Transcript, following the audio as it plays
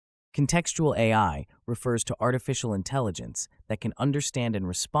Contextual AI refers to artificial intelligence that can understand and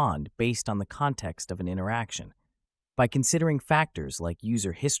respond based on the context of an interaction. By considering factors like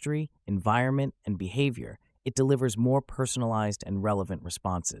user history, environment, and behavior, it delivers more personalized and relevant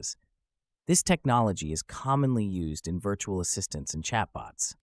responses. This technology is commonly used in virtual assistants and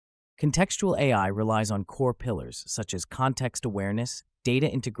chatbots. Contextual AI relies on core pillars such as context awareness,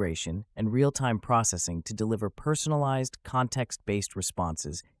 data integration, and real-time processing to deliver personalized, context-based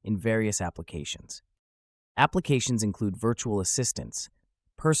responses in various applications. Applications include virtual assistants,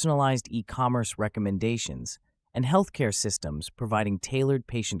 personalized e-commerce recommendations, and healthcare systems providing tailored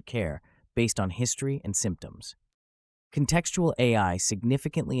patient care based on history and symptoms. Contextual AI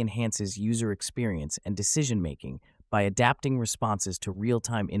significantly enhances user experience and decision-making by adapting responses to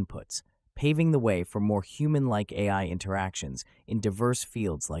real-time inputs, paving the way for more human-like AI interactions in diverse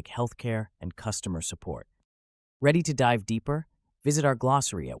fields like healthcare and customer support. Ready to dive deeper? Visit our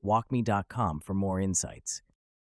glossary at walkme.com for more insights.